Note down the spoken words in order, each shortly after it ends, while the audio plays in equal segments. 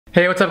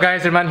Hey, what's up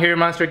guys? Irman here,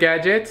 Monster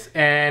Gadgets,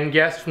 and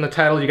yes, from the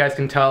title you guys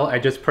can tell I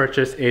just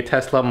purchased a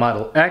Tesla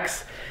Model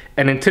X,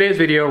 and in today's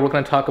video we're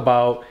going to talk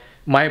about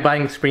my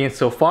buying experience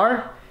so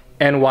far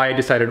and why I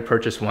decided to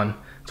purchase one.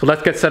 So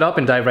let's get set up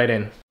and dive right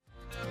in.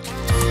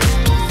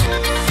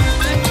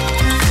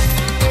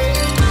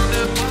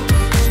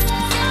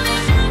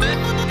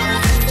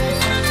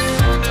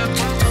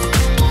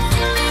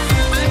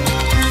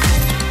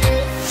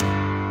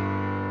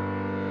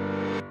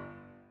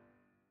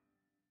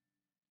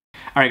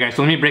 Alright guys,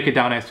 so let me break it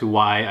down as to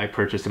why I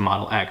purchased a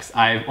Model X.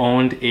 I've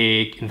owned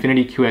a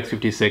Infiniti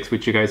QX56,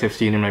 which you guys have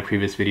seen in my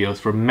previous videos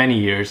for many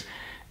years.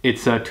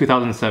 It's a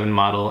 2007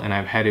 model and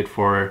I've had it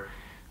for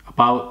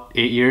about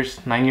 8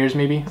 years, 9 years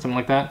maybe, something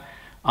like that.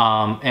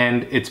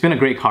 And it's been a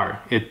great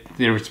car.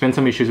 There's been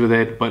some issues with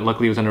it, but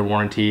luckily it was under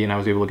warranty and I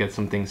was able to get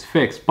some things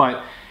fixed.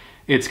 But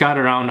it's got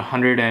around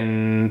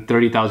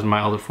 130,000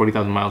 miles or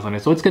 40,000 miles on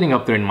it, so it's getting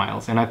up there in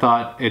miles. And I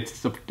thought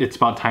it's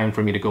about time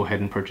for me to go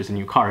ahead and purchase a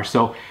new car.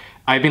 So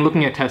I've been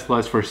looking at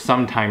Teslas for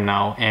some time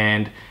now,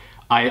 and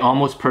I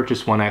almost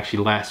purchased one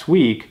actually last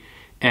week,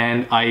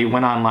 and I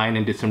went online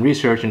and did some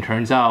research, and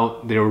turns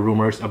out there were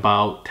rumors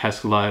about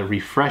Tesla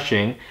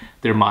refreshing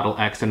their Model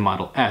X and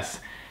Model S.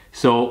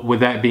 So with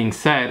that being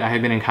said, I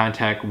have been in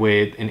contact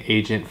with an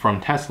agent from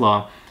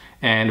Tesla,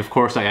 and of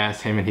course I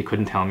asked him and he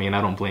couldn't tell me, and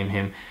I don't blame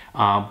him.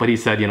 But he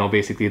said, you know,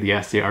 basically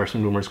yes, there are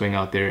some rumors going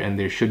out there and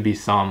there should be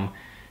some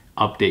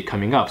update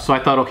coming up. So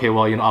I thought, okay,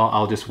 well, you know,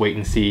 I'll just wait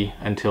and see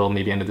until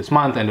maybe end of this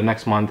month, end of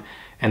next month,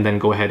 and then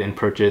go ahead and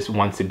purchase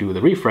once to do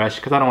the refresh,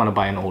 because I don't want to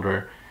buy an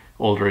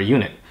older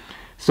unit.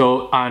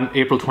 So on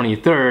April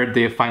 23rd,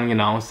 they finally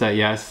announced that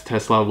yes,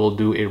 Tesla will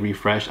do a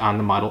refresh on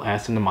the Model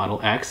S and the Model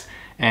X.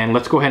 And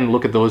let's go ahead and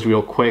look at those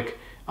real quick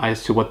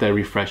as to what that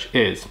refresh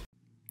is.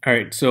 All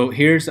right, so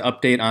here's the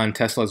update on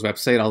Tesla's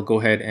website. I'll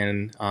go ahead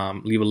and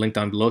leave a link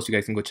down below so you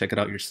guys can go check it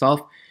out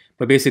yourself.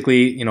 But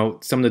basically, you know,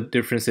 some of the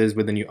differences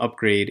with the new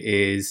upgrade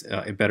is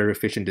a better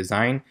efficient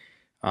design,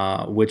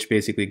 which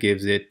basically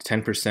gives it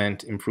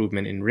 10%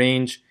 improvement in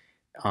range,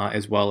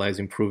 as well as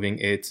improving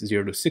its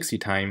 0 to 60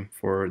 time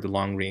for the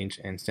long range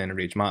and standard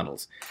range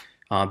models.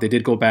 They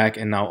did go back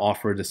and now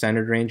offer the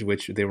standard range,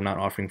 which they were not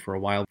offering for a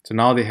while. So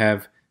now they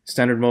have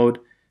standard mode,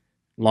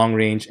 long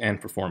range,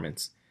 and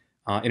performance.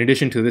 In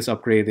addition to this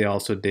upgrade, they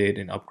also did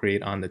an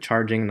upgrade on the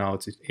charging. Now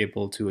it's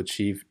able to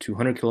achieve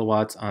 200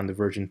 kilowatts on the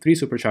version 3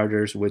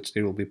 superchargers, which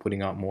they will be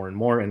putting out more and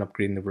more and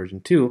upgrading the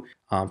version 2.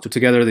 So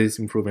together, these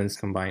improvements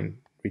combine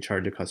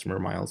recharge the customer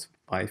miles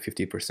by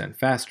 50%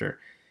 faster.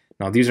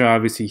 Now these are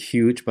obviously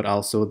huge, but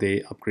also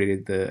they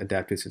upgraded the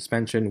adaptive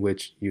suspension,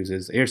 which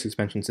uses air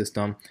suspension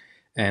system,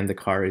 and the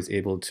car is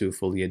able to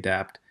fully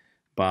adapt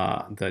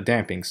by the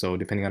damping. So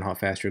depending on how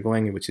fast you're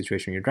going and which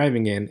situation you're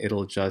driving in,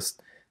 it'll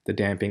adjust the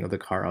damping of the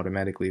car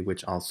automatically,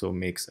 which also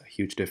makes a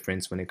huge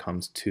difference when it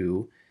comes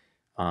to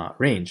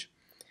range.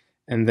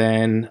 And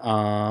then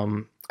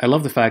I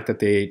love the fact that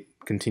they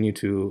continue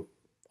to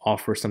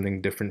offer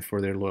something different for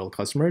their loyal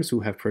customers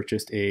who have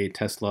purchased a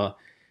Tesla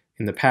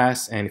in the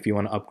past, and if you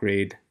want to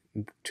upgrade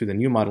to the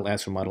new Model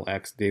S or Model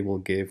X, they will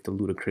give the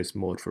Ludicrous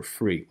mode for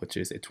free, which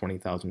is a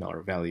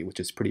 $20,000 value, which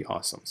is pretty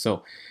awesome.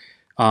 So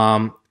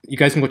you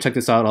guys can go check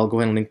this out. I'll go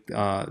ahead and link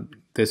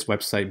this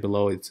website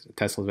below. It's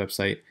Tesla's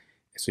website,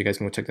 so you guys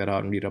can go check that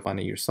out and read up on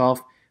it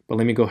yourself. But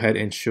let me go ahead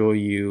and show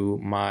you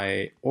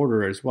my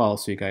order as well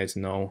so you guys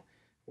know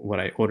what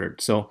I ordered.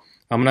 So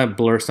I'm going to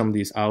blur some of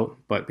these out,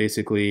 but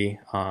basically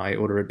I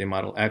ordered a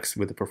Model X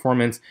with the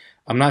performance.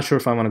 I'm not sure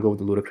if I want to go with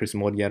the Ludicrous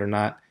mode yet or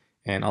not,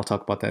 and I'll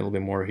talk about that a little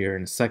bit more here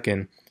in a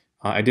second.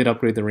 I did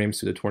upgrade the rims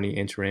to the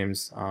 20-inch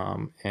rims,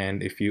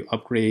 and if you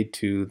upgrade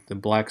to the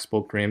black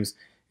spoked rims,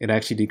 it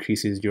actually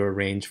decreases your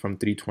range from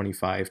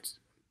 325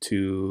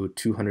 to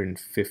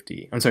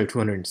 250. I'm sorry,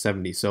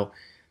 270. So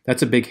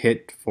that's a big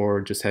hit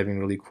for just having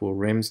really cool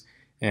rims.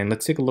 And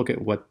let's take a look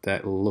at what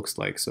that looks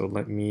like. So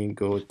let me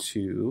go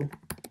to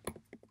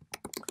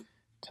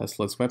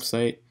Tesla's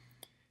website.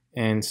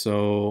 And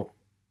so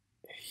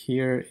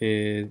here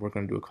is, we're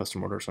going to do a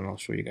custom order, so I'll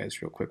show you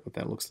guys real quick what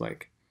that looks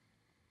like.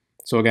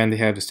 So again, they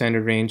have the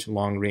standard range,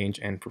 long range,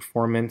 and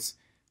performance.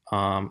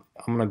 I'm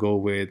going to go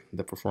with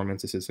the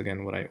performance. This is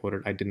again what I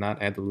ordered. I did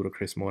not add the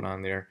Ludicrous mode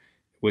on there,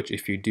 which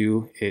if you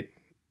do, it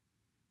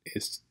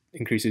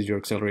increases your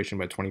acceleration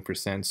by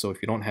 20%. So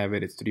if you don't have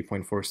it, it's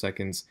 3.4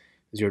 seconds.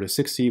 0 to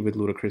 60 with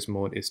Ludicrous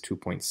mode is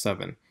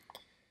 2.7.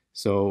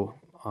 So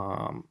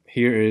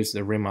here is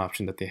the rim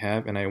option that they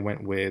have, and I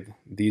went with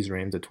these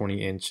rims, the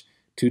 20-inch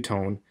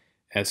two-tone,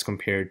 as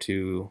compared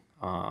to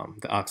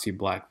the Oxy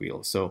Black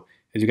wheels. So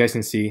as you guys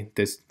can see,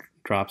 this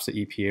drops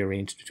the EPA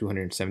range to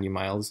 270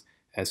 miles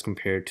as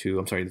compared to,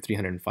 I'm sorry, the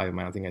 305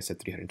 miles. I think I said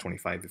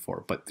 325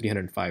 before, but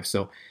 305.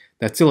 So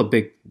that's still a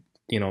big,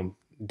 you know,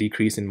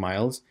 decrease in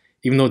miles.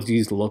 Even though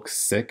these look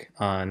sick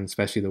on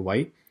especially the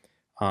white,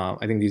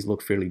 I think these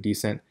look fairly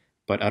decent,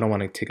 but I don't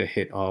want to take a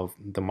hit of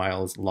the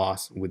miles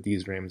lost with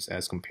these rims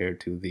as compared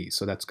to these.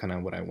 So that's kind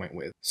of what I went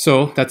with.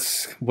 So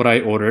that's what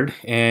I ordered.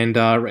 And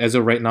as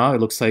of right now,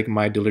 it looks like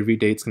my delivery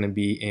date is going to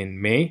be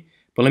in May.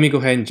 But let me go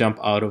ahead and jump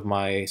out of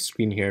my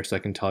screen here so I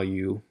can tell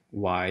you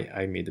why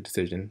I made the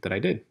decision that I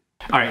did.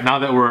 All right, now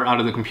that we're out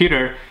of the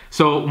computer,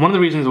 so one of the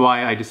reasons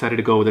why I decided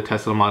to go with the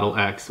Tesla Model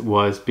X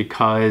was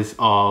because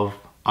of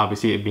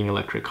obviously it being an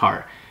electric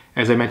car.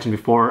 As I mentioned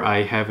before,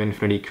 I have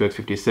Infiniti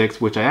QX56,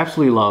 which I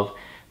absolutely love,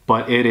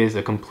 but it is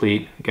a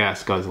complete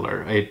gas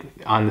guzzler.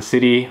 On the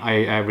city,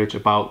 I average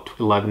about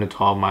 11 to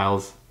 12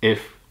 miles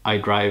if I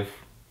drive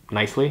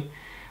nicely,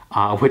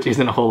 which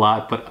isn't a whole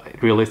lot,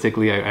 but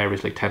realistically, I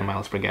average like 10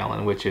 miles per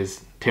gallon, which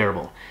is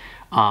terrible.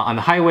 On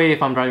the highway,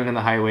 if I'm driving on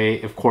the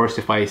highway, of course,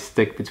 if I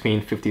stick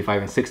between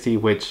 55 and 60,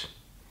 which,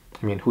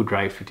 I mean, who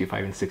drives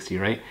 55 and 60,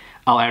 right?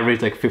 I'll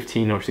average like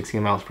 15 or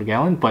 16 miles per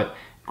gallon, but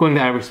going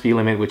the average speed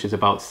limit, which is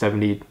about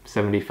 70,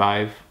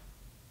 75,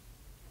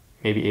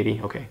 maybe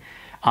 80, okay.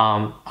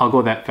 I'll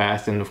go that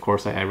fast, and of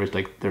course I average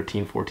like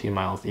 13, 14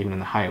 miles even in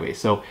the highway.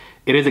 So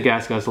it is a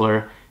gas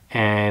guzzler,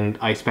 and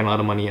I spend a lot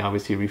of money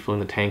obviously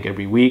refilling the tank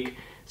every week.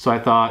 So I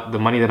thought the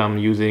money that I'm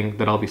using,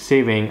 that I'll be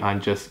saving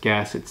on just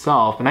gas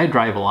itself, and I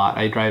drive a lot.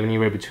 I drive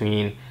anywhere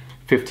between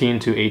 15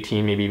 to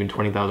 18, maybe even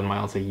 20,000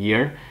 miles a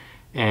year.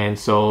 And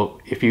so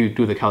if you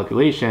do the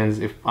calculations,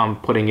 if I'm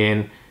putting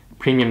in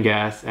premium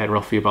gas at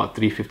roughly about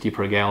 $3.50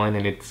 per gallon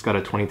and it's got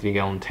a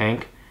 23-gallon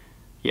tank,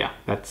 yeah,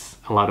 that's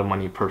a lot of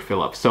money per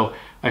fill up. So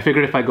I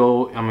figured if I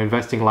go, I'm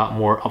investing a lot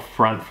more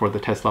upfront for the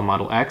Tesla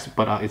Model X,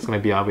 but it's going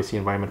to be obviously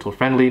environmental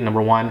friendly.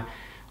 Number one,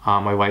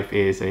 my wife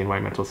is an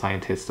environmental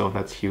scientist, so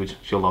that's huge.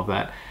 She'll love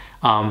that.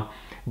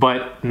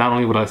 But not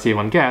only will I save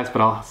on gas,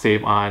 but I'll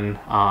save on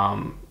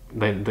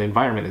the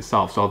environment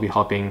itself. So I'll be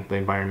helping the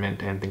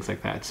environment and things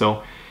like that.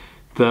 So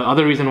the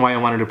other reason why I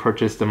wanted to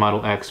purchase the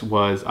Model X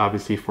was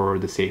obviously for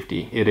the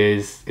safety.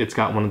 It's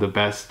got one of the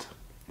best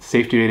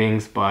safety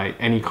ratings by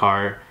any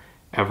car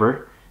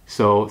ever.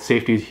 So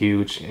safety is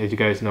huge. As you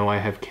guys know, I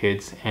have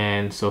kids,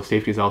 and so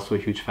safety is also a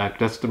huge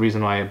factor. That's the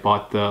reason why I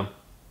bought the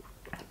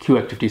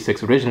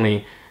QX56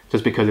 originally,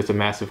 just because it's a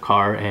massive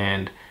car,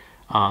 and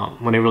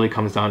when it really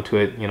comes down to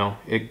it, you know,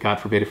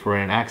 God forbid if we're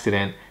in an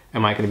accident,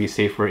 am I going to be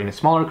safer in a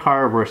smaller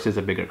car versus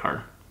a bigger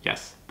car?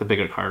 Yes, the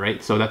bigger car,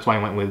 right? So that's why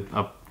I went with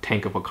a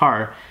tank of a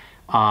car.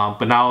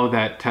 But now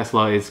that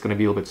Tesla is going to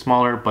be a little bit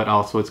smaller, but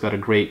also it's got a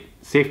great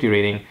safety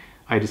rating,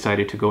 I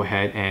decided to go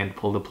ahead and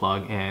pull the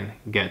plug and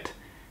get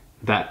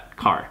that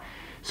car.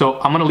 So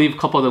I'm going to leave a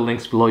couple of the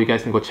links below. You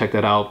guys can go check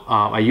that out.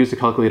 I used a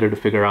calculator to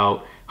figure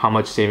out how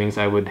much savings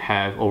I would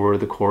have over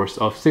the course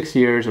of 6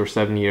 years or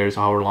 7 years,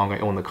 however long I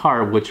own the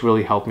car, which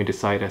really helped me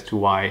decide as to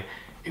why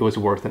it was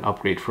worth an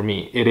upgrade for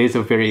me. It is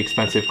a very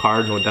expensive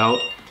car, no doubt.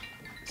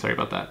 Sorry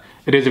about that.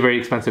 It is a very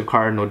expensive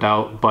car, no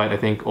doubt, but I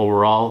think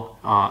overall,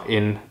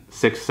 in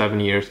 6, 7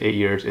 years, 8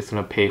 years, it's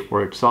gonna pay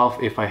for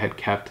itself if I had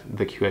kept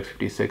the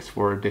QX56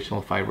 for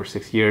additional 5 or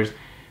 6 years,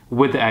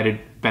 with the added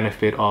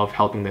benefit of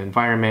helping the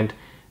environment,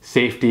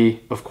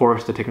 safety, of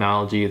course, the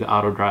technology, the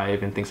auto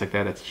drive and things like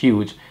that. That's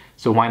huge.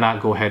 So why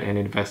not go ahead and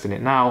invest in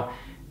it now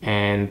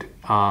and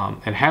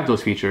have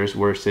those features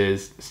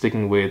versus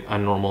sticking with a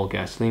normal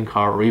gasoline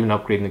car, or even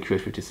upgrading the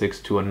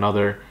QX56 to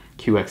another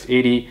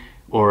QX80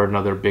 or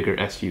another bigger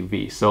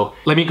SUV. So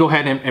let me go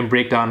ahead and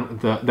break down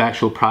the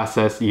actual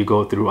process you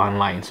go through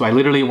online. So I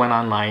literally went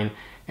online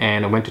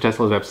and I went to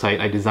Tesla's website.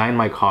 I designed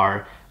my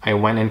car. I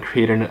went and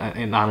created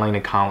an online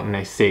account and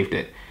I saved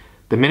it.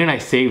 The minute I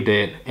saved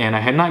it, and I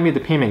had not made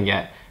the payment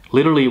yet,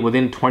 literally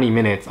within 20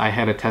 minutes, I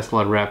had a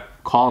Tesla rep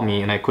call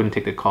me, and I couldn't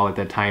take the call at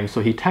that time.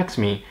 So he texted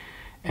me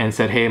and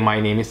said, hey, my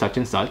name is such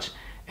and such,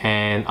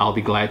 and I'll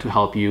be glad to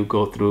help you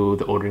go through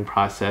the ordering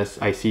process.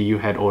 I see you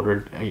had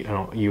ordered,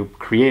 you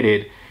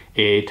created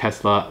a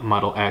Tesla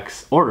Model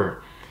X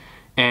order.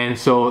 And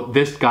so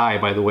this guy,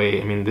 by the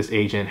way, I mean, this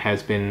agent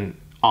has been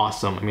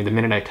awesome. I mean, the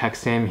minute I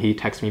text him, he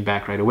texts me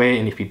back right away.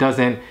 And if he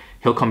doesn't,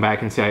 he'll come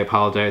back and say, I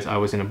apologize, I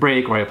was in a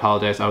break, or I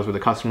apologize, I was with a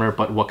customer,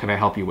 but what can I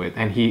help you with?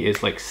 And he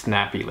is like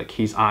snappy, like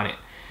he's on it.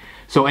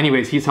 So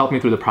anyways, he's helped me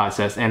through the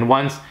process. And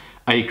once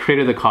I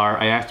created the car,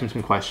 I asked him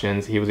some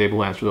questions. He was able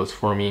to answer those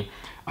for me.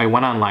 I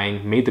went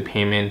online, made the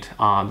payment,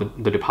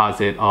 the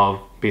deposit of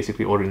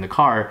basically ordering the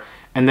car.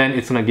 And then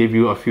it's gonna give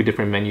you a few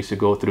different menus to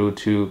go through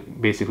to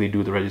basically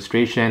do the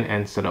registration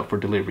and set up for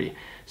delivery.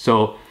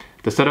 So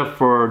the setup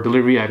for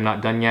delivery I've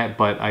not done yet,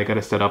 but I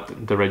gotta set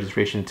up the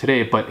registration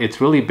today. But it's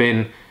really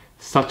been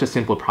such a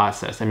simple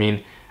process. I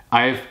mean,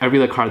 every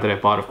other car that I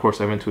bought, of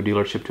course, I went to a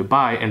dealership to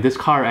buy, and this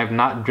car I've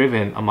not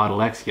driven a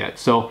Model X yet.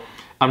 So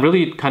I'm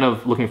really kind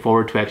of looking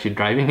forward to actually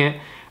driving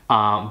it.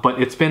 But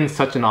it's been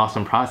such an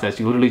awesome process.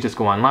 You literally just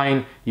go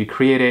online, you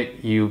create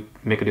it, you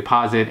make a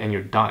deposit, and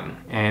you're done.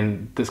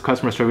 And this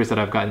customer service that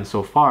I've gotten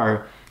so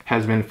far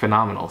has been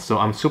phenomenal. So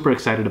I'm super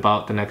excited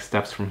about the next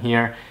steps from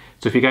here.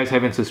 So if you guys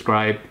haven't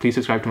subscribed, please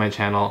subscribe to my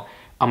channel.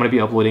 I'm gonna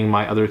be uploading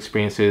my other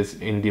experiences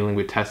in dealing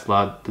with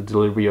Tesla, the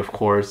delivery, of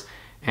course,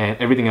 and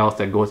everything else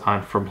that goes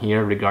on from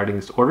here regarding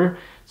this order.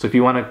 So if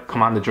you want to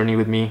come on the journey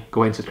with me,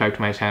 go ahead and subscribe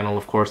to my channel.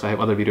 Of course, I have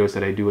other videos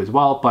that I do as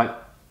well,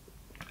 but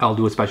I'll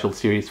do a special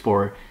series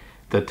for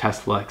the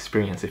Tesla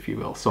experience, if you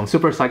will. So I'm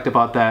super psyched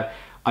about that.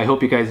 I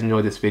hope you guys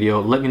enjoyed this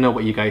video. Let me know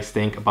what you guys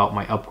think about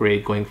my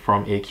upgrade going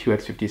from a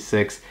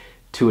QX56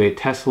 to a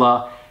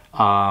Tesla.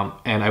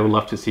 and I would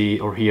love to see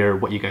or hear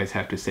what you guys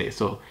have to say.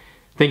 So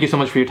thank you so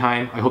much for your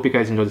time. I hope you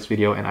guys enjoyed this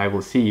video, and I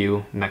will see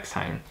you next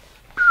time.